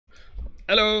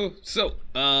Hello.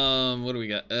 What do we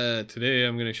got? Today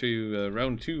I'm going to show you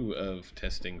round 2 of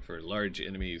testing for large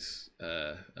enemies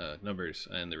numbers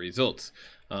and the results.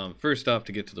 First off,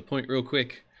 to get to the point real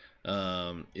quick,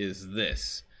 is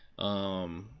this.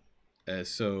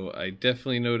 So I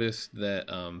definitely noticed that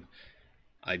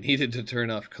I needed to turn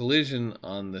off collision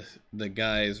on the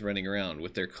guys running around.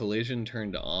 With their collision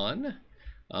turned on,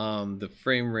 the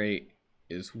frame rate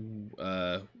is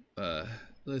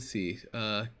let's see,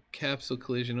 capsule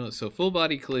collision. So full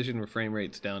body collision frame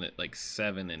rate's down at like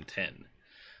 7 and 10.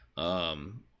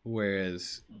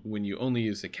 Whereas when you only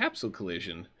use the capsule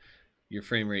collision, your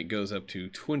frame rate goes up to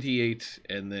 28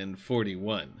 and then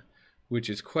 41, which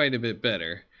is quite a bit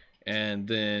better. And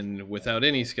then without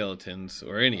any skeletons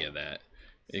or any of that,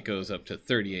 it goes up to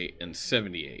 38 and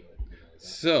 78.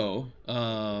 So,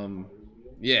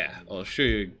 yeah, I'll show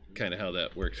you kind of how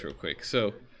that works real quick.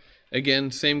 So,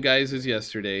 again, same guys as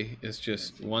yesterday. It's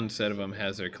just one set of them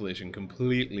has their collision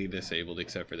completely disabled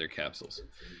except for their capsules.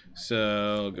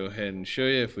 So I'll go ahead and show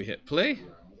you if we hit play.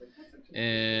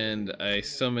 And I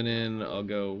summon in, I'll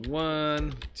go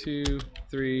 1, 2,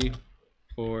 3,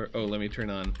 4. Oh, let me turn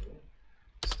on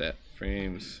stat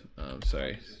frames.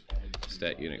 Sorry,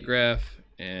 stat unit graph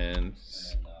and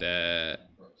stat.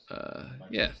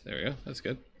 Yeah, there we go. That's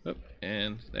good. Oh,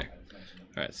 and there.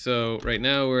 All right, so right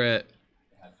now we're at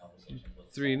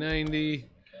 390,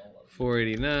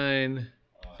 489,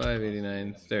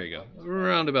 589. There you go.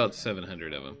 Around about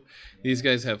 700 of them. These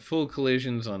guys have full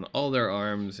collisions on all their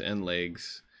arms and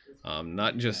legs,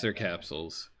 not just their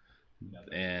capsules.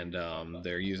 And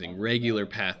they're using regular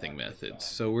pathing methods.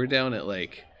 So we're down at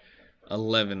like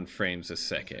 11 frames a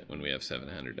second when we have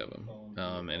 700 of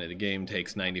them. And the game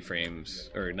takes 90 frames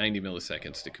or 90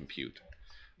 milliseconds to compute.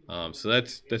 So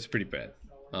that's pretty bad.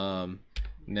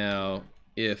 Now,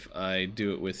 if I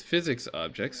do it with physics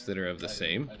objects that are of the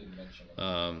same,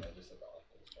 and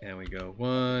we go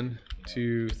 1,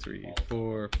 2, 3,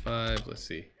 4, 5, let's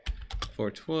see,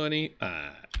 420,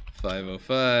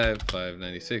 505,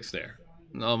 596, there.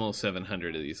 Almost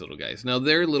 700 of these little guys. Now,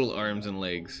 their little arms and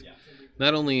legs,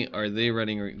 not only are they're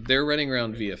running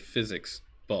around via physics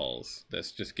balls,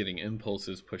 that's just getting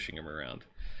impulses pushing them around.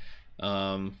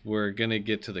 We're going to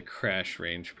get to the crash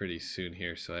range pretty soon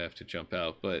here, so I have to jump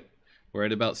out, but we're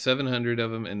at about 700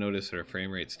 of them, and notice our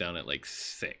frame rate's down at like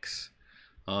 6.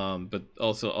 But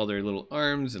also all their little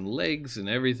arms and legs and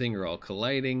everything are all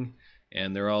colliding,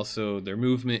 and their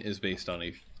movement is based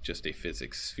on just a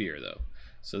physics sphere, though.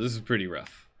 So this is pretty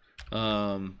rough.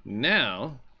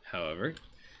 Now, however,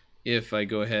 if I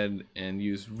go ahead and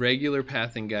use regular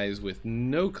pathing guys with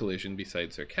no collision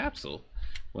besides their capsule,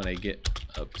 when I get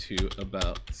up to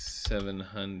about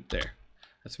 700, there.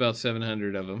 That's about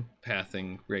 700 of them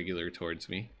pathing regular towards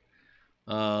me.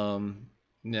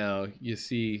 Now you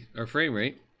see our frame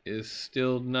rate is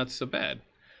still not so bad.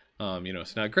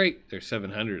 It's not great. There's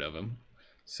 700 of them,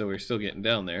 so we're still getting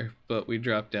down there. But we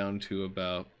drop down to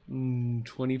about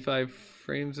 25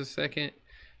 frames a second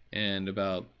and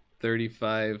about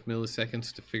 35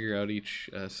 milliseconds to figure out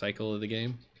each cycle of the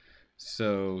game.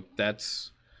 So that's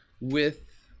with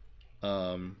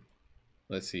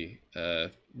let's see,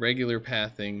 regular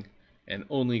pathing and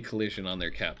only collision on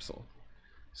their capsule.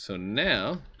 So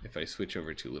now, if I switch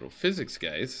over to little physics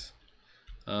guys,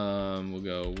 we'll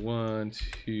go 1,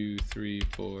 2, 3,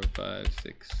 4, 5,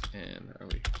 6, and are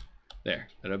we there?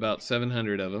 At about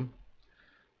 700 of them,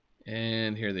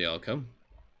 and here they all come,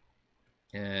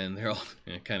 and they're all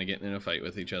kind of getting in a fight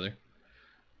with each other.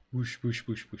 Whoosh, whoosh,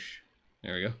 whoosh, whoosh.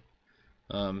 There we go.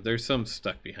 There's some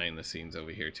stuck behind the scenes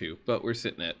over here too, but we're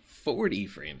sitting at 40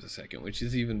 frames a second, which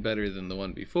is even better than the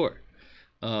one before.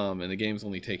 And the game's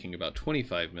only taking about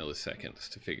 25 milliseconds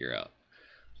to figure out.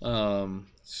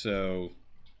 So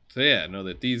yeah, know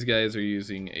that these guys are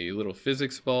using a little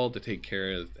physics ball to take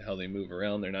care of how they move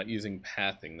around. They're not using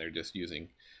pathing, they're just using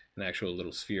an actual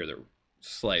little sphere that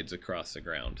slides across the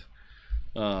ground.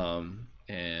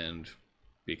 And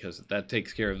because that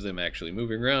takes care of them actually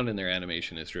moving around, and their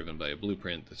animation is driven by a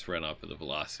blueprint that's run off of the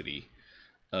velocity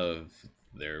of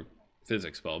their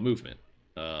physics ball movement.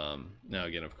 Now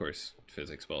again, of course,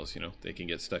 physics balls, they can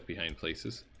get stuck behind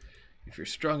places. If you're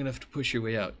strong enough to push your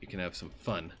way out, you can have some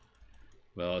fun.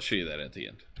 Well, I'll show you that at the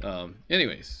end.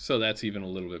 Anyways, so that's even a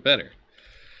little bit better.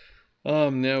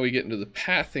 Now we get into the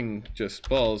pathing just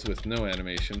balls with no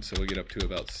animation, so we'll get up to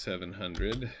about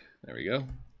 700. There we go.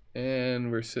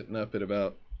 And we're sitting up at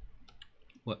about,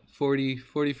 what, 40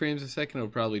 frames a second. It'll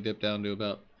probably dip down to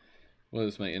about, what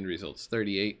is my end results,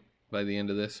 38 by the end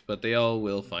of this. But they all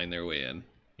will find their way in.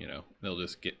 They'll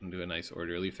just get into a nice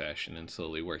orderly fashion and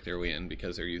slowly work their way in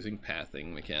because they're using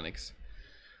pathing mechanics.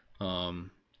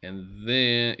 And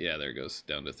then, yeah, there it goes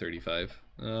down to 35.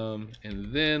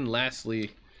 And then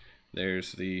lastly,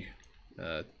 there's the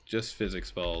just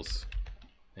physics balls,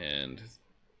 and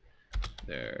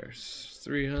there's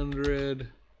 300,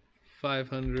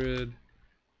 500,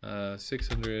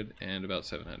 600, and about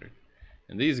 700.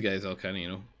 And these guys all kind of, you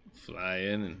know, fly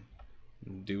in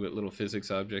and do what little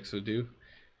physics objects would do.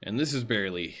 And this is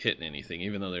barely hitting anything,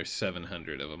 even though there's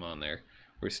 700 of them on there.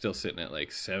 We're still sitting at like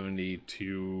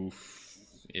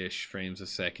 72-ish frames a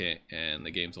second, and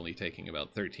the game's only taking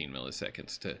about 13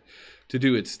 milliseconds to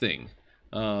do its thing.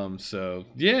 So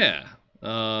yeah,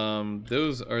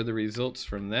 those are the results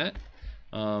from that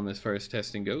as far as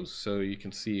testing goes. So you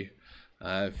can see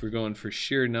if we're going for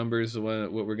sheer numbers,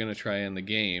 what we're going to try in the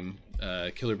game,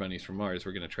 Killer Bunnies from Mars,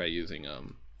 we're going to try using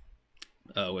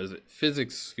what is it,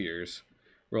 physics spheres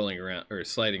rolling around or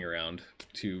sliding around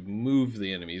to move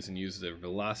the enemies and use their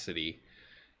velocity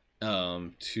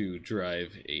to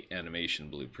drive a animation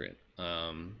blueprint.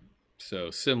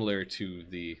 So similar to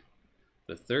the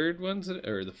third ones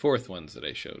or the fourth ones that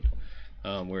I showed,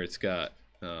 where it's got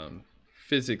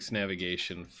physics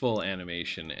navigation, full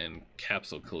animation, and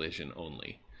capsule collision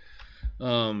only.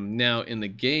 Now in the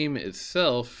game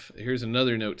itself, here's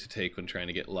another note to take when trying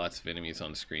to get lots of enemies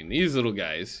on screen. These little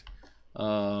guys,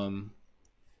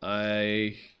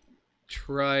 I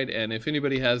tried, and if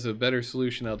anybody has a better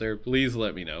solution out there, please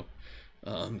let me know,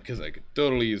 because I could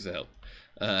totally use the help.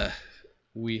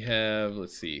 We have,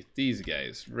 let's see, these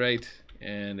guys, right?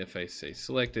 And if I say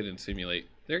selected and simulate,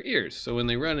 their ears. So when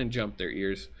they run and jump, their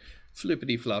ears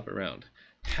flippity flop around.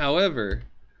 However,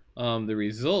 the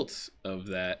results of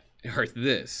that are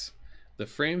this. The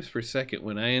frames per second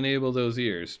when I enable those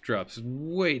ears drops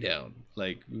way down,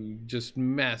 like just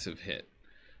massive hit.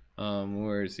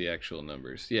 Where's the actual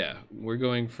numbers? Yeah, we're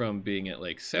going from being at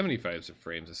like 75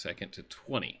 frames a second to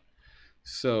 20.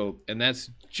 So, and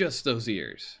that's just those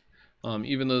ears.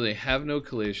 Even though they have no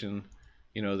collision,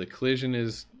 you know, the collision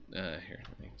is, here,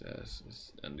 let me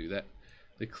just undo that.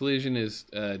 The collision is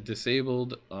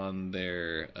disabled on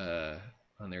their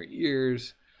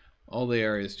ears. All they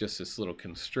are is just this little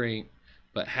constraint.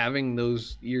 But having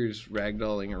those ears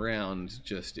ragdolling around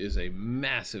just is a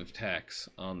massive tax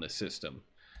on the system.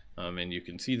 And you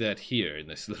can see that here in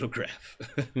this little graph.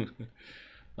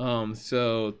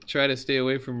 So try to stay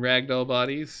away from ragdoll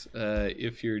bodies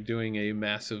if you're doing a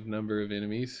massive number of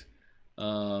enemies.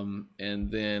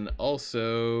 And then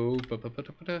also,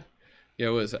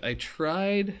 yeah, I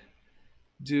tried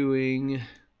doing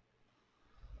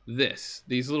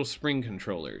these little spring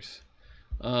controllers.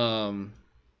 And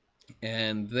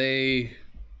they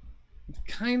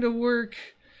kind of work.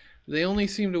 They only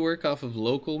seem to work off of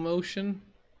Locomotion.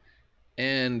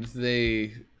 And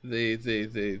they what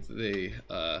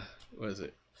is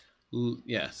it?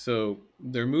 Yeah, so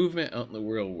their movement out in the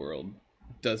real world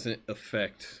doesn't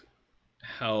affect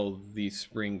how these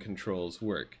spring controls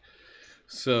work.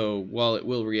 So while it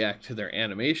will react to their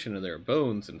animation of their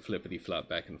bones and flippity flop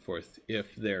back and forth,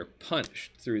 if they're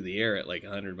punched through the air at like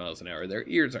 100 miles an hour, their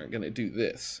ears aren't going to do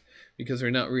this because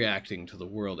they're not reacting to the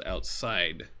world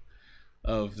outside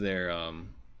of their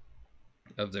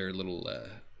little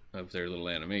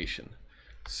animation.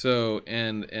 So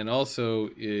and also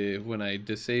when I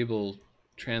disable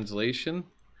translation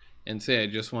and say I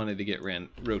just wanted to get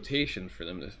rotation for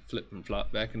them to flip and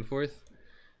flop back and forth,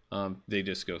 they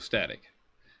just go static.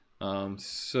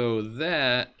 So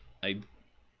that, I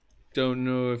don't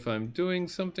know if I'm doing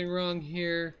something wrong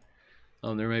here.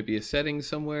 There might be a setting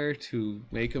somewhere to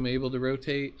make them able to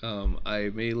rotate. I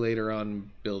may later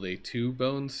on build a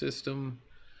 2-bone system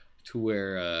to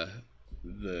where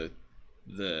the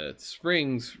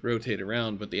springs rotate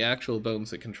around, but the actual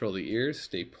bones that control the ears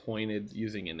stay pointed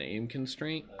using an aim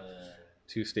constraint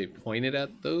to stay pointed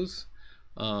at those.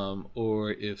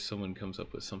 Or if someone comes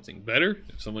up with something better,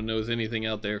 if someone knows anything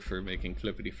out there for making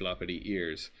flippity floppity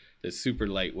ears that's super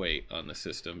lightweight on the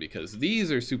system, because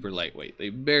these are super lightweight. They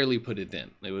barely put a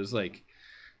dent. It was like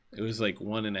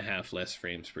 1.5 less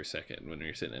frames per second. When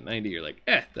you're sitting at 90, you're like,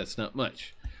 that's not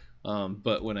much.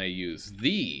 But when I use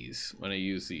these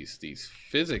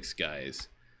physics guys,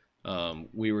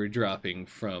 we were going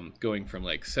from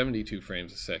like 72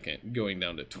 frames a second, going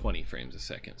down to 20 frames a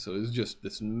second. So it was just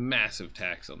this massive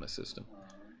tax on the system.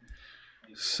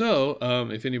 So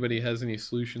if anybody has any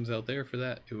solutions out there for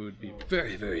that, it would be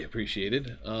very, very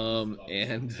appreciated.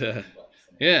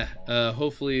 Yeah,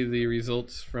 hopefully the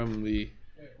results from the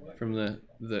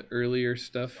earlier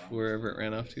stuff, wherever it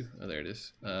ran off to, oh, there it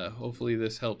is. Hopefully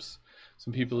this helps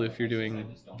some people if you're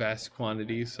doing vast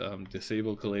quantities.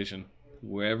 Disable collision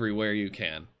everywhere you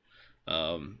can.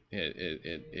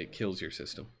 It kills your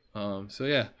system. So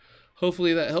yeah,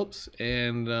 hopefully that helps.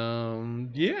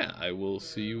 And yeah, I will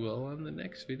see you all on the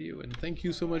next video. And thank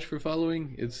you so much for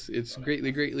following. It's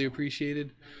greatly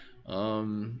appreciated.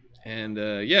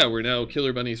 Yeah, we're now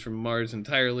Killer Bunnies from Mars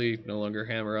entirely, no longer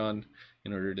Hammer On,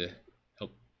 in order to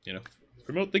help,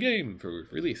 promote the game for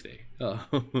release day.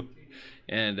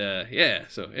 Yeah,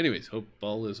 so anyways, hope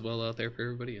all is well out there for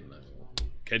everybody, and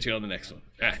catch you on the next one.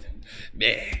 All right.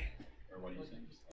 Meh.